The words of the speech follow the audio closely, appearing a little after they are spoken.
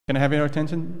Can I have your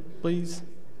attention, please?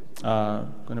 We're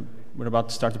about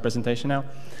to start the presentation now.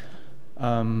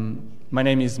 My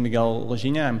name is Miguel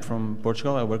Lojinha. I'm from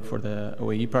Portugal. I work for the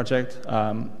OAE project.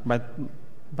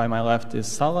 By my left is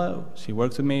Sala. She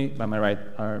works with me. By my right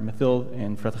are Mathilde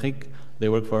and Frederic. They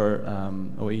work for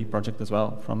OAE project as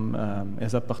well from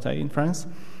ESUP-Portail in France.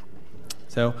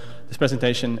 So this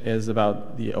presentation is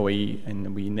about the OAE,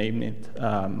 and we named it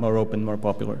More Open, More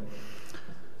Popular.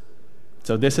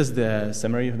 So this is the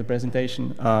summary of the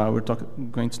presentation. We're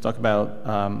going to talk about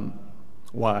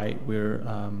why we're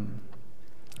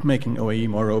making OAE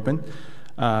more open.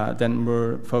 Then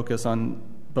we're focused on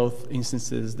both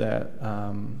instances that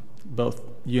both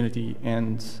Unity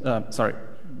and,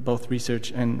 both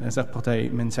research and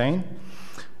ESUP-Portail maintain.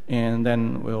 And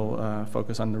then we'll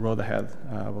focus on the road ahead.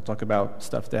 We'll talk about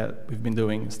stuff that we've been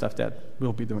doing, stuff that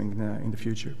we'll be doing in the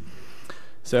future.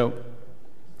 So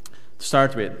to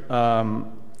start with,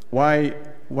 why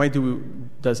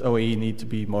does OAE need to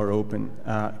be more open?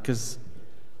 Because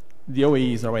the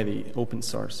OAE is already open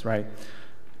source, right?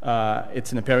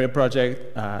 It's an Apereo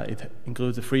project. It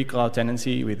includes a free cloud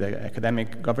tenancy with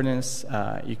academic governance.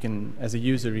 You can, as a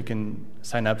user, you can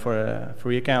sign up for a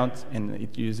free account, and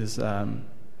it uses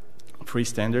free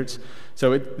standards.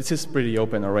 So this is pretty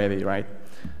open already, right?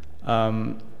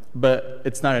 But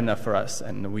it's not enough for us,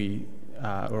 and we're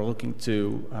looking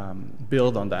to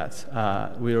build on that.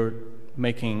 We're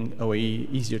making OAE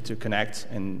easier to connect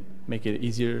and make it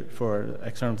easier for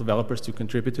external developers to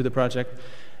contribute to the project.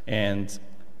 And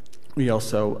we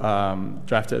also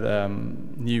drafted a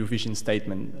new vision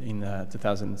statement in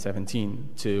 2017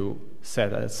 to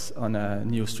set us on a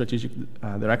new strategic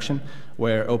direction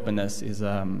where openness is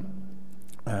an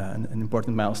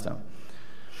important milestone.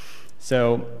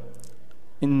 So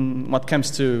in what comes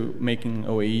to making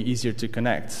OAE easier to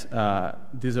connect,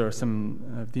 these are some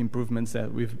of the improvements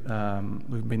that we've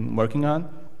been working on.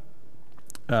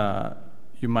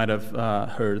 You might have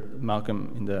heard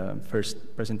Malcolm in the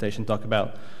first presentation talk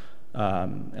about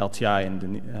LTI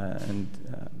and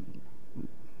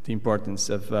the importance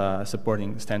of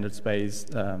supporting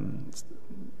standards-based,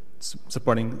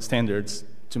 supporting standards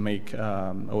to make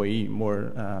OAE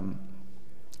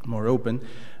more open.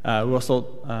 We also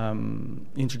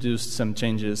introduced some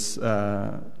changes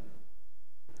to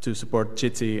support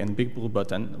Jitsi and Big Blue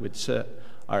Button, which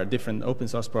are different open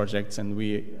source projects, and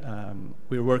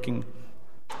we're working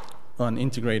on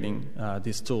integrating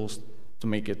these tools to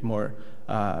make it more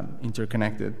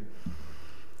interconnected.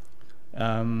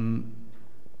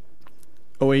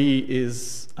 OAE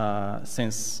is,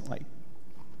 since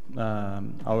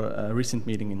our recent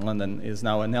meeting in London, is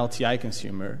now an LTI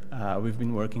consumer. We've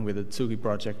been working with the Tsugi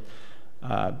project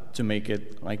to make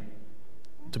it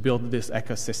to build this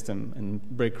ecosystem and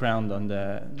break ground on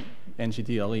the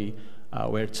NGDLE,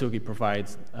 where Tsugi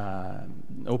provides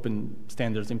open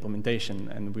standards implementation,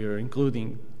 and we're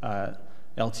including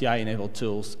LTI-enabled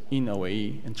tools in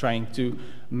OAE and trying to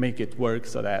make it work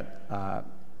so that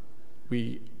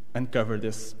we uncover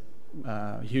this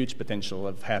huge potential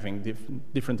of having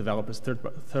different developers,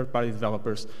 third-party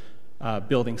developers,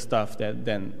 building stuff that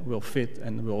then will fit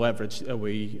and will leverage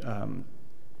OAE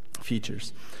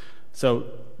features. So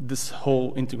this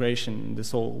whole integration,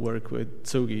 this whole work with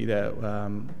Tsugi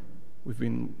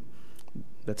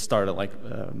that started like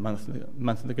a month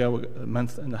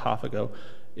and a half ago,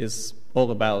 is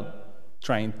all about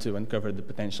trying to uncover the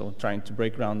potential, trying to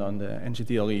break ground on the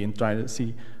NGDLE and trying to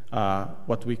see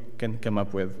what we can come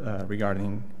up with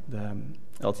regarding the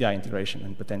LTI integration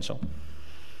and potential.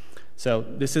 So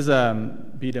this is a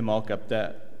beta mockup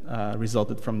that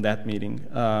resulted from that meeting.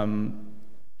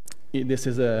 This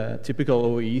is a typical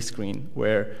OAE screen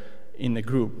where in a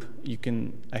group you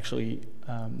can actually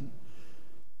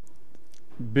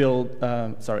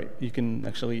you can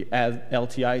actually add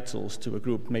LTI tools to a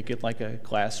group, make it like a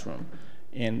classroom.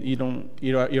 And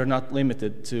you're not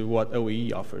limited to what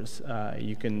OAE offers.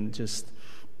 You can just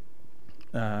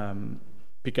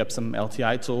pick up some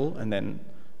LTI tool and then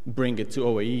bring it to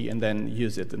OAE and then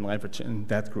use it and leverage it in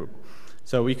that group.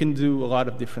 So we can do a lot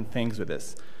of different things with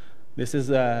this. This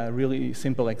is a really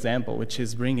simple example, which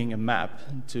is bringing a map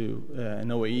to an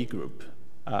OAE group.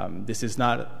 This is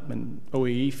not an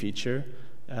OAE feature.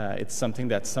 It's something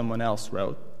that someone else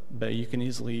wrote, but you can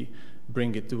easily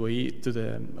bring it to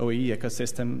the OAE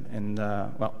ecosystem and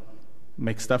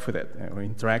make stuff with it or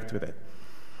interact with it.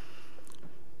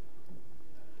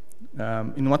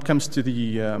 In what comes to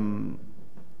the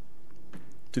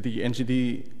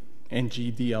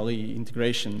NGDLE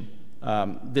integration,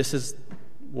 this is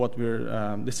what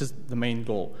this is the main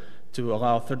goal, to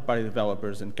allow third-party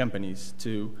developers and companies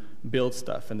to build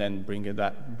stuff and then bring it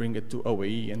to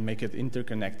OAE and make it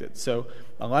interconnected. So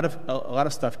a lot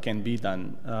of stuff can be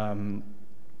done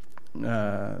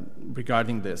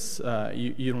regarding this.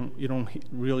 You don't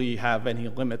really have any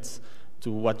limits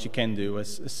to what you can do. You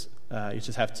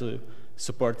just have to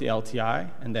support the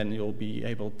LTI, and then you'll be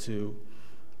able to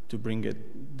bring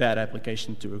that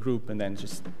application to a group and then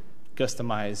just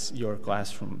customize your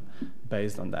classroom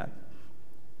based on that.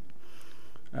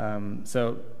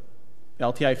 So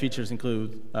LTI features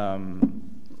include,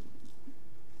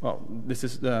 this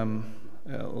is a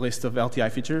list of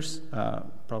LTI features,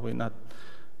 probably not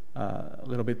a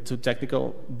little bit too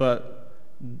technical, but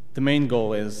the main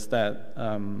goal is that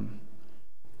a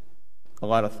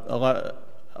lot of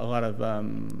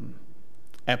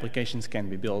applications can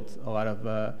be built.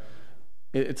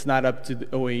 It's not up to the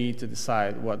OAE to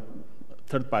decide what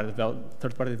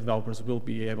third-party developers will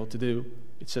be able to do.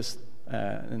 It's just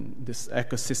this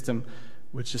ecosystem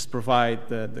which just provide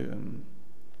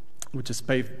which just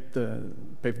pave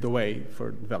the way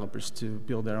for developers to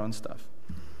build their own stuff.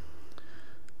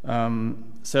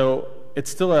 So it's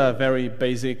still a very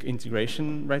basic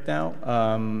integration right now.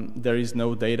 There is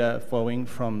no data flowing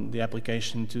from the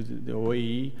application to the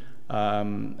OAE,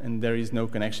 and there is no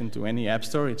connection to any app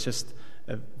store. It's just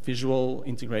a visual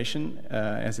integration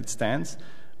as it stands.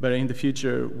 But in the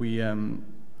future, we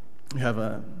have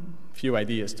a few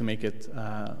ideas to make it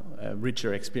a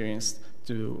richer experience,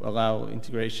 to allow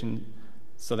integration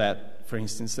so that, for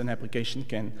instance, an application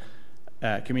can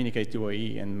communicate to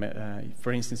OAE and,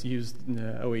 for instance, use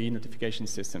the OAE notification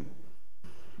system.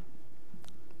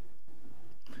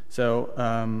 So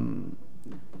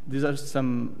these are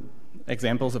some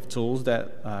examples of tools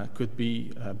that could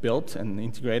be built and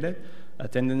integrated: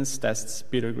 attendance tests,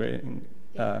 peer grading,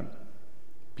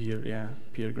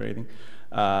 peer grading,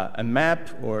 a map,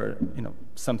 or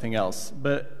something else.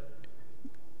 But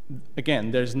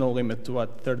again, there's no limit to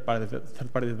what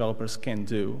third-party developers can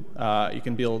do. You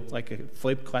can build like a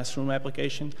flipped classroom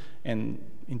application and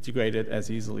integrate it as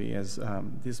easily as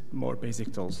these more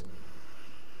basic tools.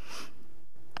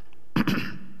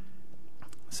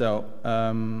 So,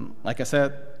 like I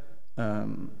said,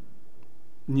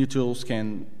 new tools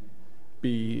can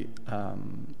be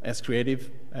as creative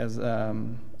as a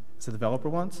developer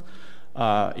wants.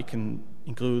 It can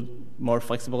include more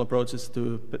flexible approaches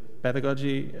to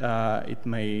pedagogy. It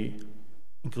may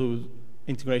include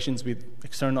integrations with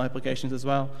external applications as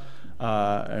well,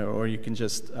 or you can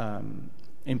just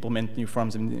implement new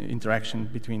forms of interaction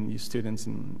between students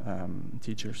and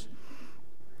teachers.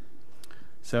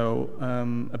 So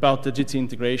about the Jitsi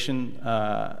integration,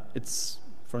 it's,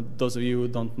 for those of you who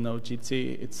don't know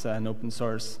Jitsi, it's an open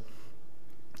source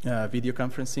video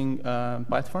conferencing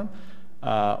platform.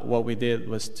 What we did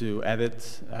was to add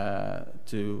it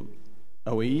to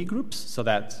OAE groups, so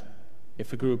that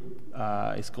if a group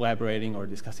is collaborating or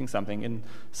discussing something and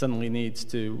suddenly needs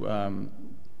to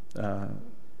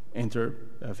enter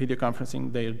video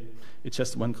conferencing, it's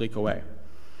just one click away.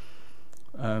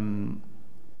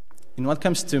 In what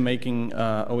comes to making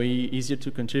OAE easier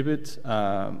to contribute,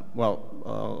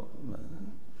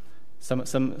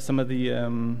 some of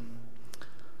the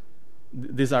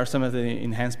these are some of the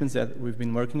enhancements that we've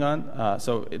been working on.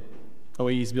 So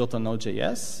OAE is built on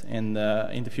Node.js, and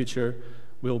in the future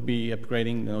we'll be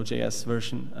upgrading the Node.js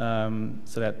version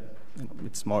so that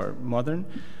it's more modern.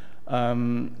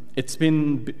 It's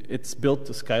built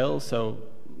to scale, so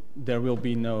there will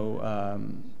be no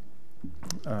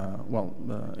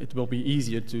it will be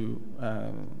easy to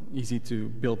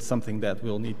build something that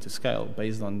will need to scale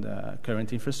based on the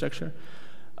current infrastructure.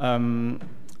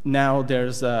 Now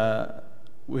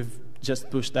we've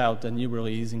just pushed out a new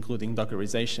release including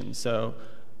Dockerization, so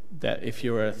that if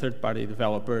you're a third-party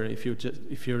developer, if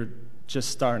you're just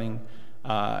starting,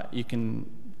 you can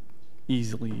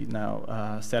easily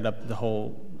now set up the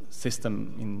whole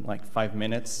system in like 5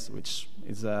 minutes, which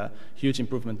is a huge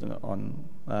improvement on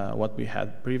what we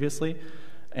had previously.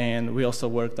 And we also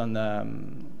worked on a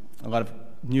lot of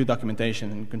new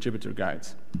documentation and contributor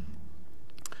guides.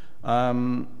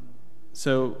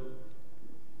 So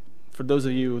for those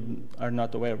of you who are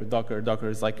not aware with Docker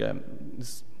is like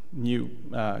this new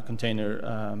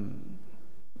container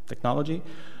technology.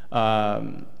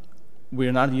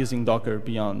 We're not using Docker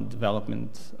beyond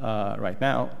development right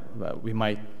now, but we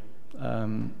might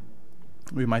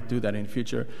do that in the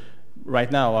future.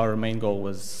 Right now, our main goal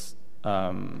was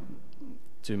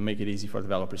to make it easy for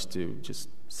developers to just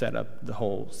set up the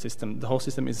whole system. The whole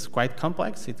system is quite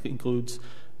complex. It includes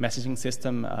messaging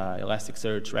system,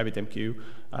 Elasticsearch, RabbitMQ,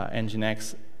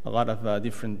 Nginx, a lot of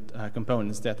different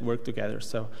components that work together.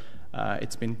 So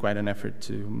It's been quite an effort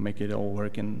to make it all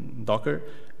work in Docker,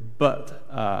 but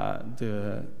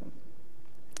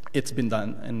it's been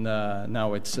done, and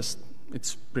now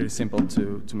it's pretty simple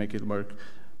to make it work.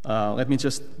 Let me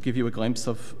just give you a glimpse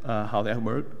of how that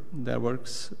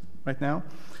works right now.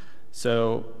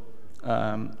 So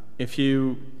if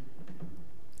you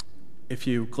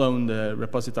clone the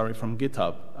repository from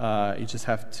GitHub, you just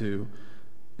have to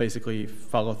basically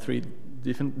follow 3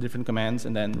 different commands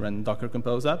and then run docker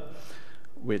compose up,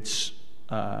 which,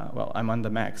 well, I'm on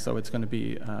the Mac, so it's going to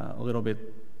be a little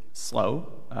bit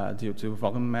slow due to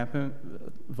volume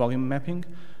mapping,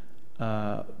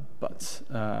 but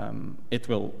it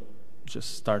will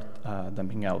just start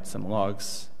dumping out some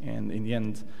logs, and in the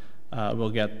end,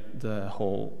 we'll get the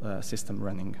whole system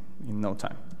running in no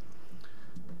time.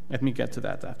 Let me get to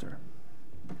that after.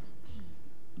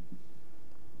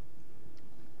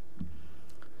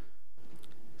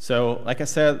 So, like I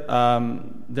said,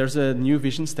 there's a new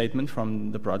vision statement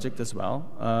from the project as well.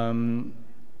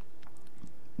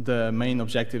 The main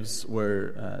objectives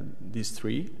were these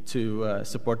 3: to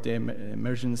support the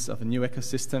emergence of a new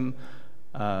ecosystem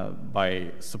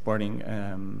by supporting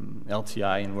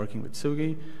LTI and working with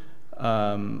Tsugi.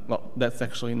 Well, that's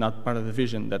actually not part of the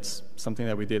vision. That's something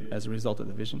that we did as a result of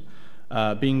the vision.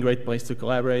 Being a great place to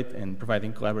collaborate and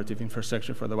providing collaborative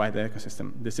infrastructure for the wider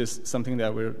ecosystem. This is something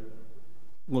that we're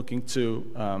looking to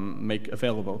make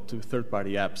available to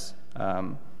third-party apps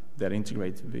that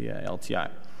integrate via LTI.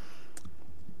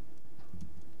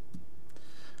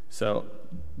 So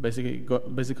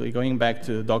basically going back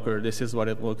to Docker, this is what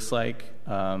it looks like.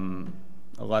 A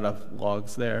lot of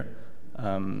logs there.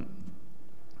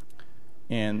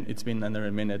 And it's been under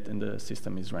a minute and the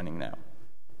system is running now.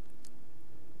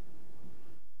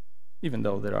 Even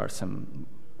though there are some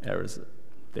errors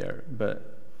there,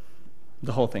 but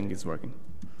the whole thing is working.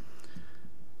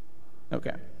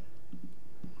 Okay.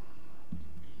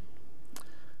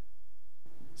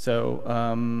 So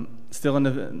still on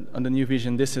the new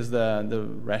vision, this is the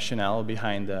rationale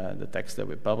behind the text that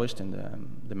we published in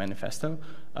the manifesto.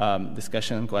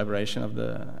 Discussion and collaboration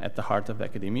at the heart of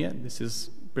academia. This is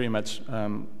pretty much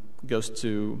goes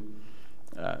to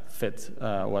fit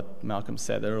what Malcolm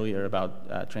said earlier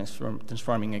about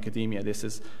transforming academia. This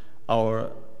is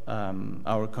our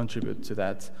contribute to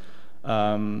that.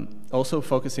 Also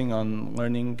focusing on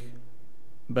learning,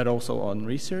 but also on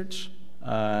research,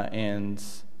 and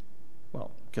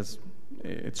well, because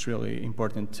it's really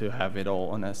important to have it all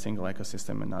on a single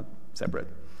ecosystem and not separate.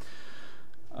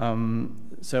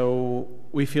 So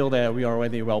we feel that we are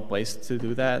already well placed to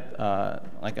do that.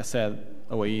 Like I said,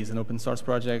 OAE is an open source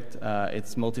project.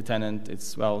 It's multi-tenant,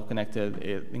 it's well connected.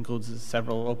 It includes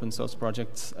several open source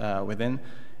projects within,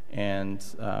 and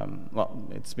well,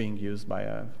 it's being used by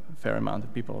a fair amount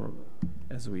of people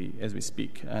as we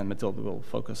speak. And Mathilde will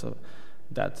focus on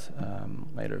that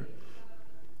later.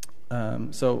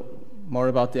 So more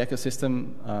about the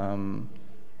ecosystem,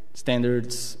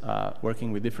 standards,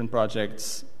 working with different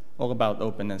projects, all about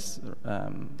openness.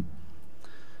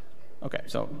 Okay,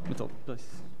 so Mathilde, please.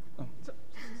 Oh,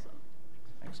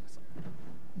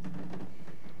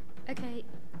 okay.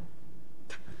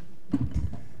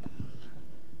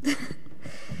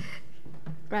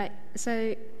 Right,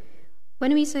 so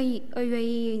when we say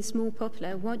OAE is more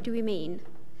popular, what do we mean?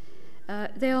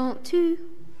 There are 2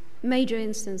 major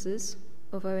instances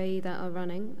of OAE that are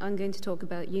running. I'm going to talk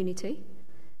about Unity,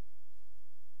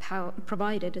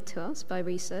 provided to us by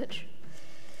Research.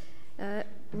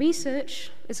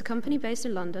 Research is a company based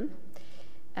in London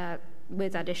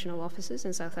with additional offices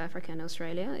in South Africa and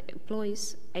Australia. It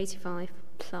employs 85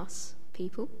 plus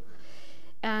people.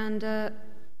 And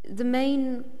the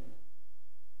main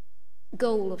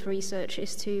goal of Research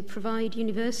is to provide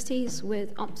universities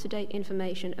with up-to-date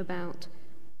information about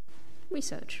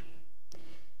research,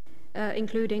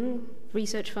 including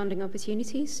research funding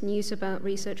opportunities, news about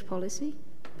research policy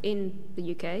in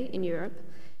the UK, in Europe,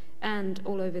 and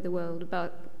all over the world.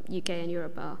 But UK and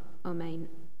Europe are our main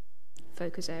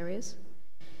focus areas.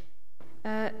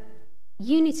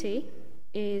 Unity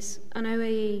is an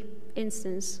OAE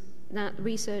instance that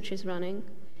Research is running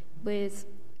with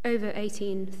over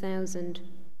 18,000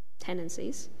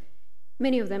 tenancies.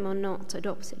 Many of them are not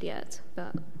adopted yet,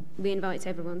 but we invite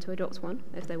everyone to adopt one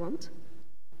if they want.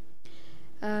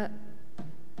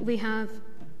 We have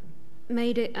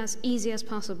made it as easy as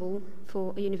possible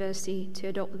for a university to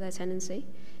adopt their tenancy.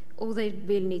 All they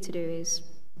really need to do is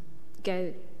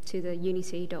go to the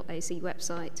unity.ac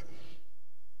website,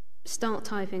 start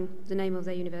typing the name of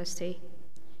their university,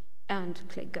 and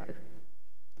click go.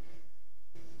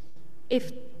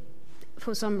 If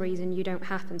for some reason you don't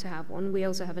happen to have one, we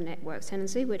also have a network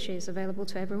tenancy, which is available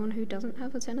to everyone who doesn't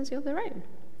have a tenancy of their own.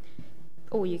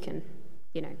 Or you can,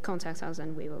 contact us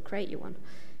and we will create you one.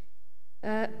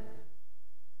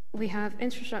 We have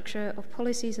infrastructure of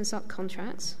policies and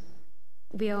subcontracts.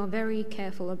 We are very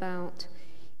careful about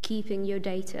keeping your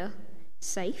data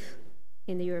safe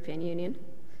in the European Union.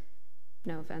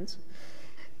 No offense.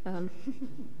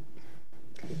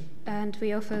 And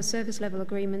we offer a service level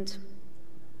agreement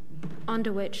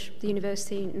under which the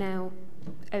university now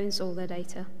owns all their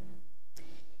data.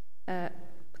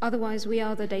 Otherwise, we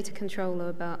are the data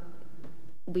controller, but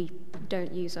we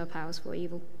don't use our powers for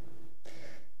evil.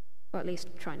 Or at least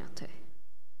try not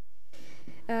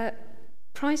to.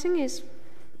 Pricing is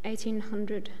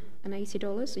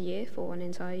 $1,880 a year for an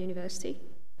entire university.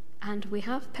 And we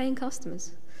have paying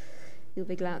customers. You'll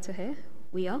be glad to hear.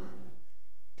 We are.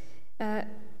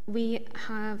 We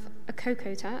have a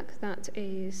COCO tag, that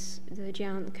is the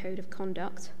Guerin Code of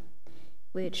Conduct,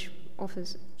 which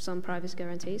offers some privacy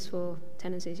guarantees for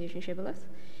tenancies using shibboleth,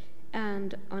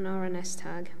 and an RNS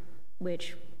tag,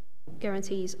 which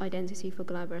guarantees identity for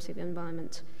collaborative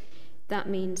environment. That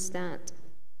means that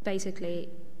basically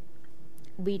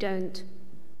we don't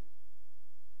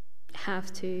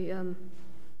have to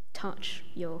touch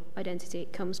your identity.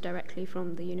 It comes directly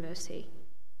from the university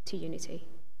to Unity.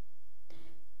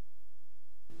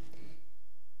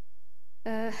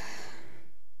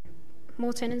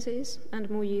 More tenancies and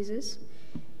more users.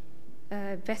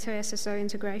 Better SSO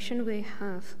integration. We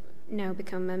have now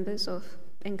become members of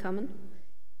In Common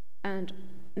and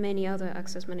many other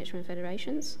access management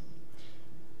federations.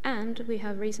 And we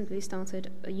have recently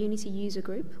started a Unity user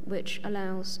group, which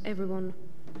allows everyone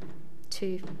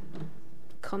to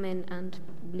come in and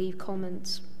leave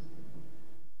comments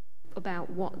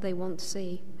about what they want to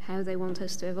see, how they want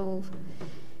us to evolve,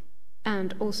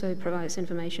 and also provides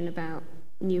information about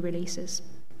new releases,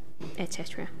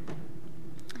 etc.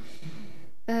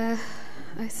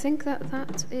 I think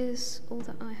that is all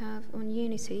that I have on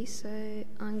Unity, so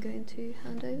I'm going to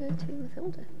hand over to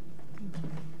Mathilde.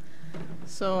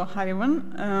 So, hi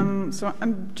everyone. So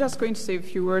I'm just going to say a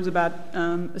few words about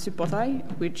ESUP-Portail,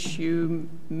 which you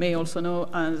may also know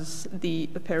as the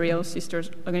Apereo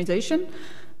sisters organization.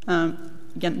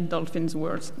 Again, Dolphin's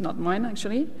words, not mine,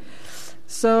 actually.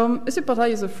 So ESUP-Portail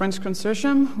is a French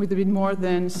consortium with a bit more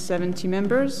than 70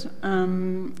 members.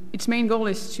 Its main goal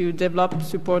is to develop,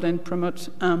 support, and promote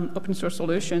open source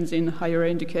solutions in higher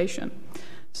education.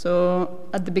 So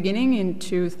at the beginning, in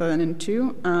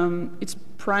 2002, its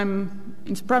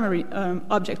primary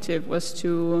objective was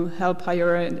to help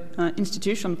higher ed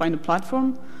institutions find a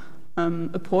platform,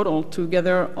 a portal, to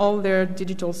gather all their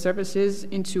digital services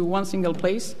into one single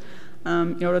place,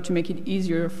 in order to make it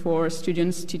easier for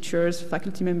students, teachers,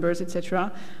 faculty members,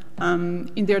 etc.,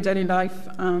 in their daily life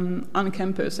on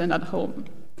campus and at home.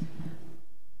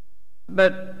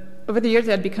 But over the years,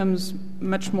 that becomes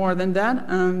much more than that.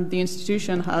 The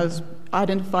institution has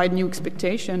identified new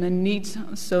expectations and needs,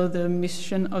 so the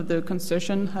mission of the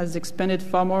consortium has expanded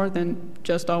far more than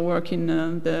just our work in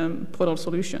the portal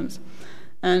solutions.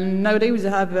 And nowadays, we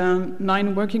have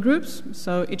 9 working groups,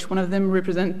 so each one of them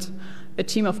represents a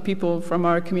team of people from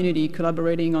our community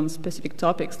collaborating on specific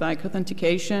topics like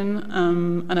authentication,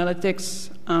 analytics,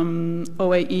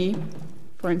 OAE,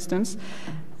 for instance,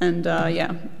 and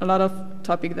a lot of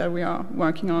topics that we are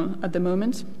working on at the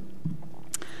moment.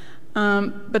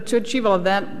 But to achieve all of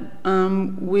that,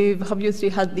 we've obviously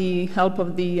had the help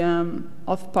of the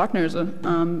of partners,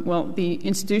 the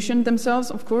institution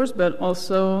themselves, of course, but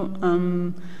also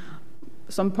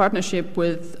some partnership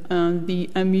with the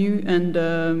MU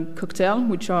and Cocktail,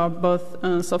 which are both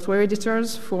software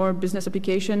editors for business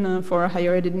application for a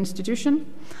higher ed institution.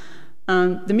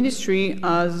 The ministry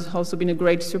has also been a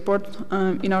great support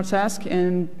in our task,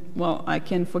 and I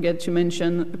can't forget to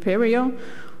mention Apereo,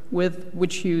 with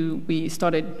which we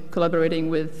started collaborating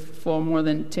with for more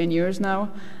than 10 years now,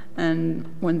 and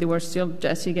when they were still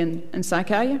Jessic and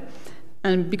Sakai.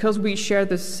 And because we share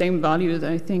the same values,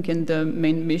 I think, in the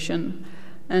main mission.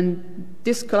 And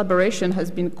this collaboration has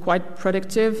been quite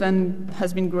productive and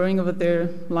has been growing over the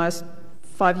last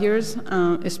 5 years,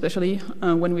 especially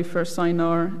when we first signed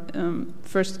our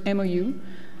first MOU.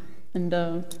 And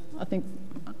I think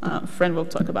Fred will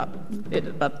talk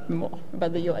more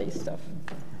about the UI stuff.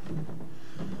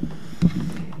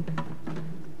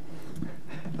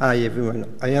 Hi everyone,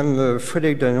 I am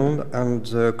Frederic. I'm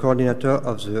the coordinator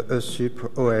of the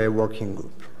ESUP-Portail working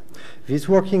group. This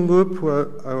working group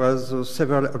has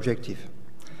several objectives: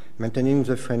 maintaining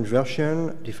the French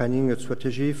version, defining a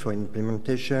strategy for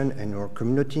implementation in our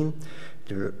community,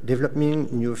 developing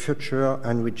new features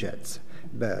and widgets,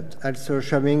 but also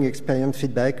sharing experience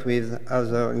feedback with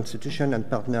other institutions and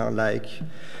partners like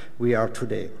we are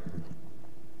today.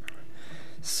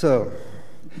 So,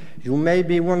 you may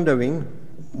be wondering,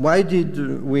 why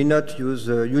did we not use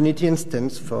a Unity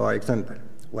instance, for example?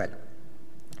 Well,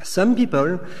 some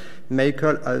people may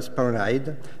call us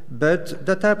paranoid, but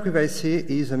data privacy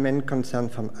is the main concern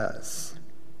from us.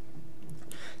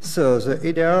 So the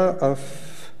idea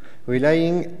of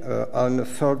relying on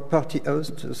third-party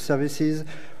host services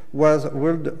was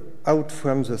ruled out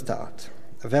from the start.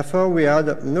 Therefore, we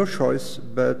had no choice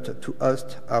but to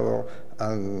host our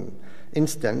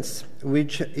instance,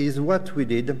 which is what we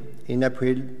did in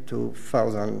April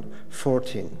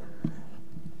 2014.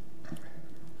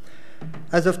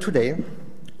 As of today,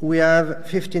 we have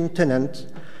 15 tenants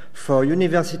for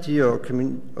university or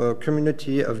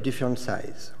community of different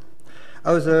size.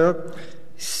 Other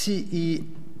CEO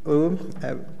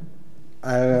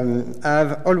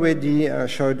have already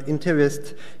showed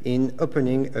interest in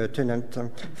opening a tenant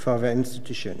for their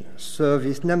institution. So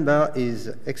this number is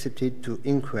expected to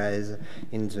increase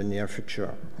in the near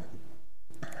future.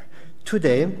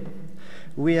 Today,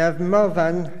 we have more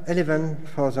than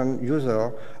 11,000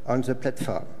 users on the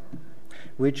platform,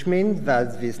 which means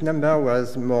that this number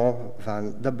was more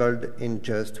than doubled in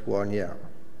just 1 year.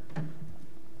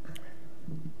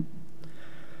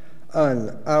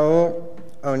 On our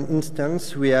own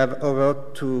instance, we have over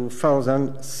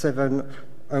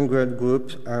 2,700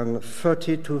 groups and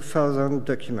 32,000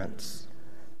 documents.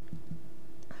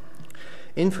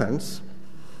 In France,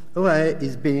 OAI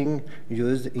is being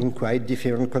used in quite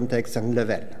different contexts and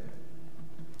levels.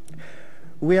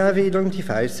 We have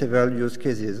identified several use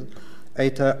cases,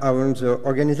 either around the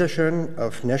organization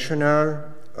of national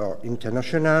or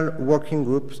international working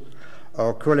groups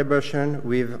or collaboration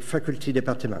with faculty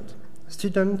departments.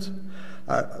 Students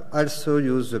also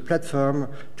use the platform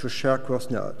to share course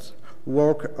notes,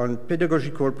 work on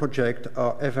pedagogical projects,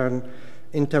 or even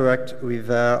interact with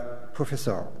their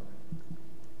professor.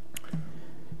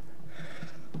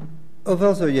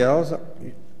 Over the years,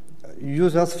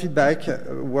 users' feedback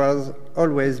was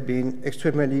always been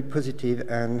extremely positive,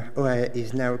 and OAI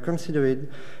is now considered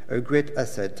a great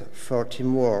asset for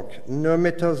teamwork, no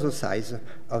matter the size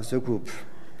of the group.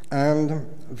 And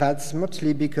that's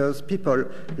mostly because people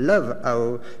love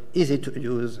how easy to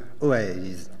use OAI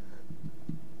is.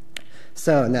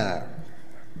 So now,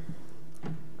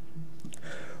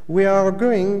 we are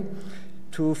going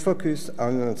to focus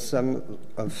on some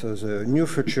of the new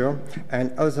features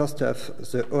and other stuff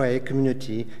the OAI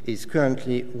community is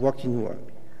currently working on.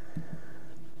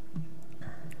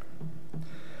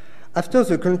 After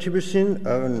the contribution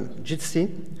on Jitsi,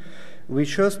 we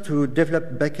chose to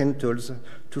develop backend tools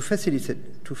to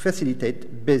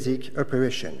facilitate basic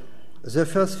operation. The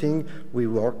first thing we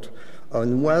worked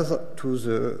on was the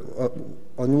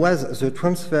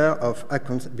transfer of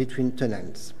accounts between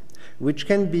tenants, which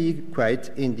can be quite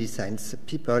indecent.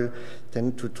 People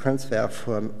tend to transfer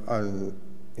from one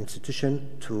institution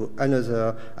to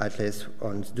another, at least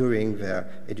during their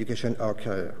education or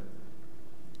career.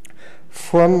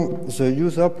 From the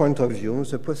user point of view,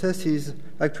 the process is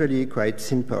actually quite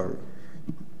simple.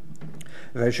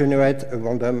 They generate a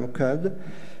random code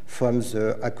from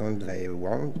the account they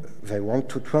want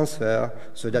to transfer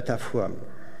the data from.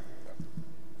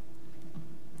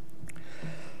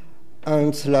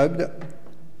 And logged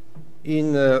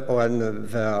in on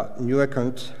their new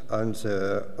account on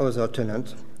the other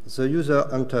tenant, the user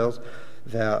enters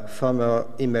their former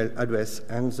email address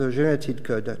and the generated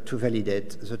code to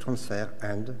validate the transfer,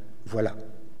 and voila.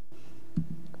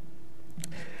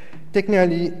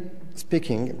 Technically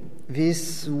speaking,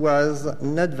 this was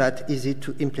not that easy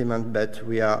to implement, but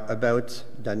we are about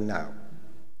done now.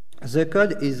 The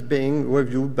code is being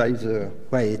reviewed by the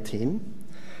OAI team,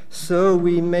 so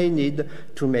we may need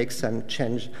to make some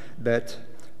change, but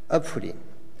hopefully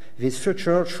this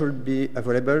feature should be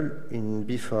available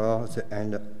before the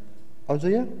end of the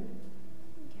year?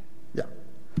 Yeah.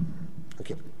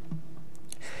 Okay.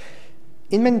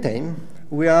 In meantime,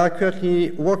 we are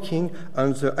currently working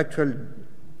on the actual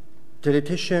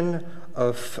deletion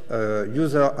of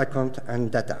user account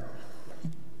and data.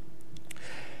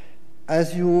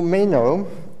 As you may know,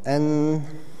 an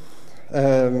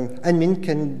admin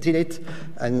can delete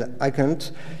an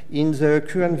account in the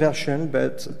current version,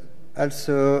 but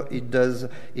also it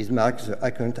marks the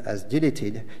account as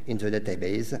deleted in the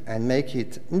database and make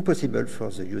it impossible for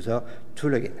the user to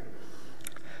log in.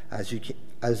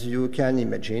 As you can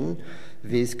imagine,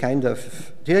 this kind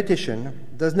of dilatation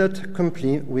does not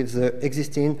comply with the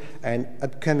existing and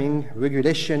upcoming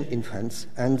regulation in France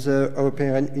and the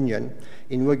European Union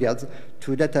in regards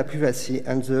to data privacy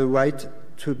and the right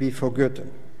to be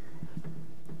forgotten.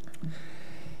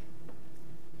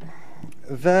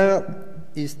 There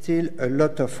is still a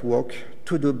lot of work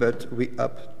to do, but we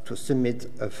hope to submit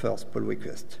a first pull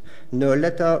request no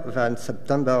later than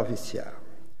September this year.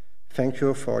 Thank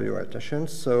you for your attention.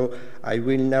 So I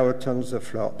will now turn the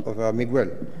floor over to Miguel.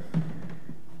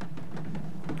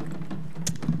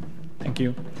 Thank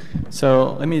you.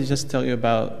 So let me just tell you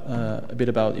about a bit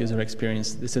about user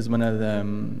experience. This is one of the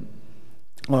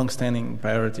long-standing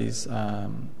priorities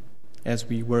as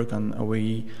we work on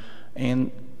OAE,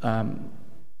 and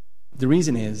the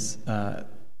reason is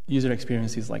user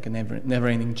experience is like a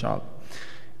never-ending job,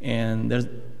 and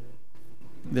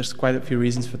there's quite a few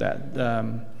reasons for that.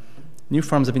 New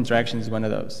forms of interaction is one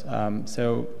of those.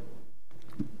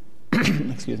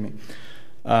 Excuse me.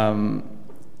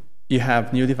 You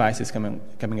have new devices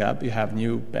coming up. You have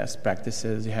new best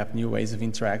practices. You have new ways of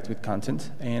interact with content,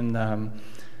 and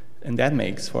that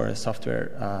makes for a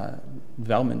software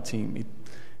development team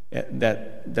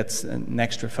that's an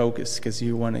extra focus, because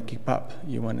you want to keep up.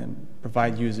 You want to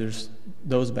provide users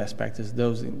those best practices,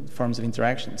 those forms of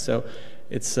interaction. So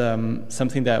it's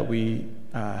something that we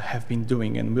have been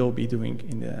doing and will be doing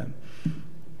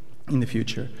in the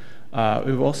future.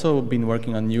 We've also been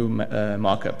working on new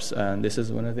mock-ups, and this is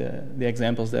one of the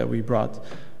examples that we brought.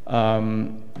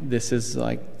 This is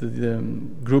like the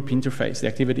group interface, the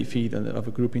activity feed of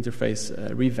a group interface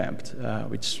revamped,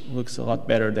 which looks a lot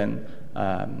better than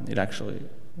it actually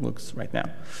looks right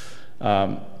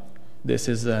now. This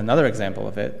is another example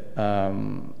of it,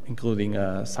 including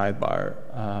a sidebar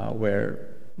where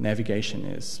navigation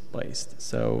is placed.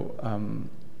 So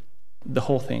the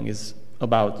whole thing is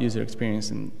about user experience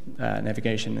and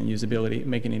navigation and usability,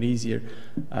 making it easier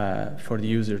for the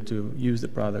user to use the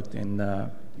product and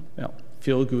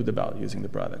feel good about using the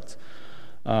product.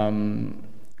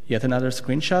 Yet another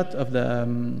screenshot of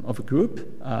a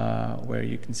group where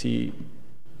you can see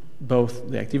both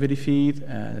the activity feed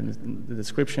and the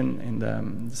description and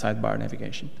the sidebar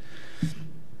navigation.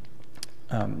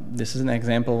 This is an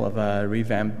example of a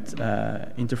revamped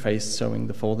interface showing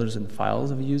the folders and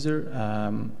files of a user,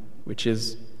 which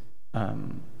is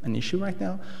an issue right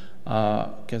now,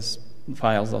 because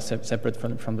files are separate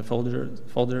from the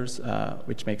folders,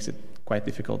 which makes it quite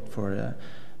difficult for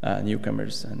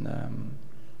newcomers and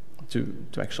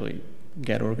to actually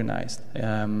get organized.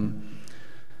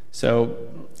 So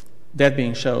that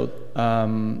being showed,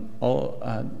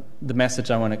 the message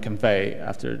I want to convey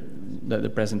after the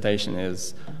presentation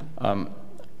is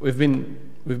we've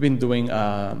been doing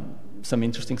some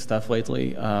interesting stuff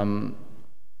lately.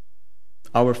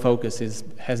 Our focus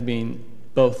has been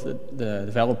both the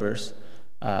developers,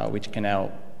 which can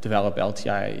now develop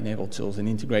LTI-enabled tools and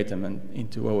integrate them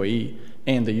into OAE,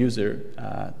 and the user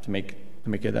to make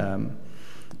it a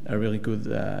really good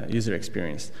user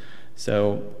experience.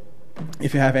 So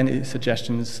if you have any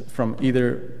suggestions from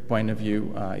either point of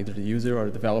view, either the user or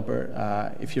the developer,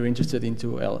 if you're interested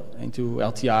into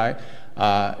LTI,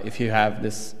 if you have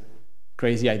this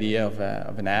crazy idea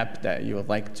of an app that you would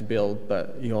like to build,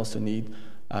 but you also need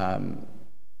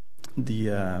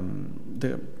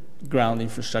the ground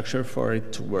infrastructure for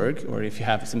it to work, or if you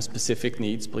have some specific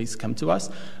needs, please come to us.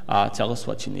 Tell us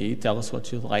what you need. Tell us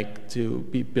what you'd like to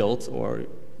be built or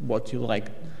what you'd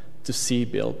like to see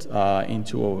built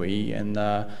into OAE, and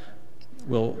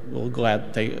we'll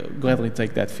gladly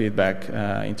take that feedback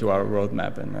into our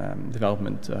roadmap and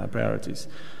development priorities.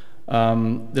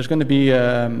 There's going to be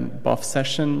a BOF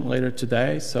session later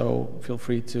today, so feel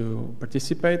free to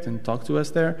participate and talk to us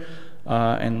there,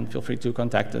 and feel free to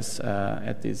contact us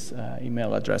at these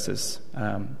email addresses.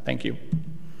 Thank you. Is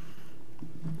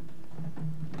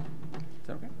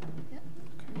that okay? Yeah.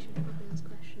 We should probably ask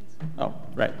questions. Oh,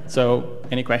 right. So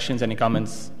any questions, any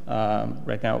comments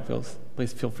right now,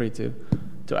 please feel free to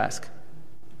ask.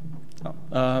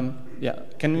 Oh, yeah,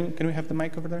 can we have the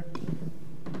mic over there?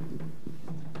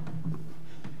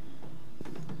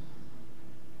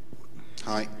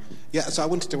 Hi. Yeah, so I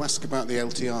wanted to ask about the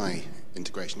LTI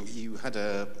integration. You had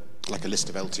a list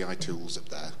of LTI tools up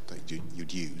there that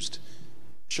you'd used.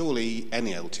 Surely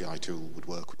any LTI tool would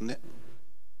work, wouldn't it?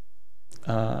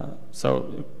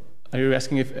 So are you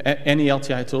asking if any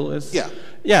LTI tool is? Yeah.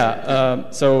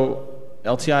 Yeah. So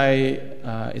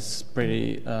LTI is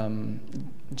pretty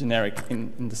generic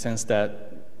in the sense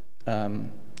that yeah,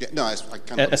 no, I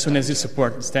kind of as soon as you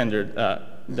support the standard,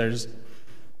 there's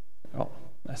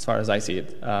as far as I see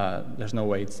it, there's no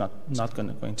way it's not going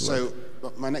to work. So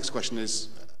my next question is,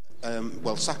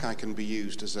 well, Sakai can be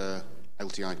used as a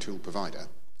LTI tool provider.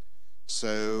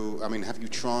 So, I mean, have you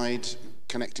tried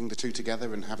connecting the two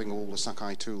together and having all the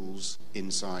Sakai tools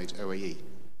inside OAE?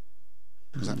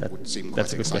 Because that would seem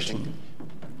quite exciting. Question.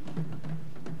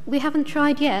 We haven't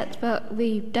tried yet, but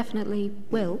we definitely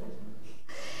will.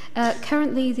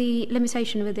 Currently, the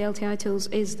limitation with the LTI tools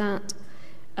is that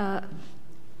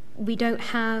we don't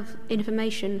have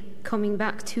information coming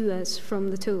back to us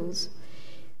from the tools.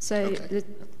 So the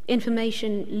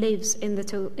information lives in the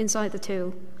tool, inside the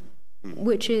tool,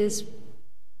 which is,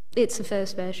 it's the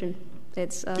first version.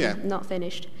 It's not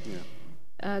finished.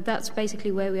 Yeah. That's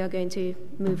basically where we are going to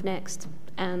move next.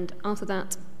 And after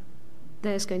that,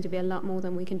 there's going to be a lot more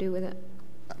than we can do with it.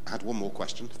 I had one more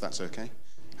question, if that's okay.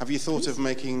 Have you thought of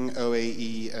making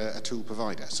OAE a tool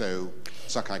provider, so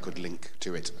Sakai could link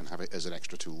to it and have it as an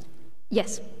extra tool?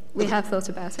 Yes, we have thought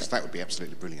about it. That would be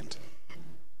absolutely brilliant.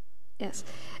 Yes.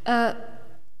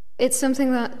 It's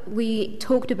something that we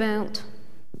talked about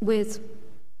with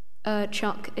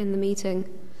Chuck in the meeting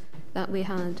that we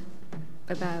had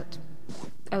about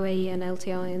OAE and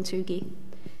LTI and Tsugi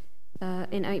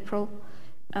in April.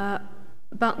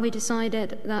 But we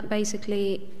decided that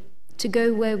basically to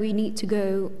go where we need to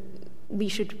go, we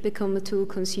should become a tool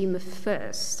consumer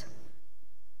first.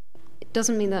 It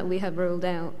doesn't mean that we have ruled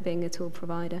out being a tool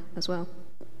provider as well.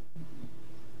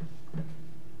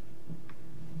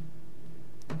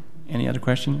 Any other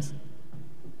questions?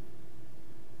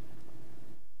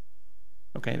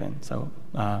 Okay then, so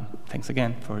thanks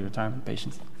again for your time and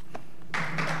patience.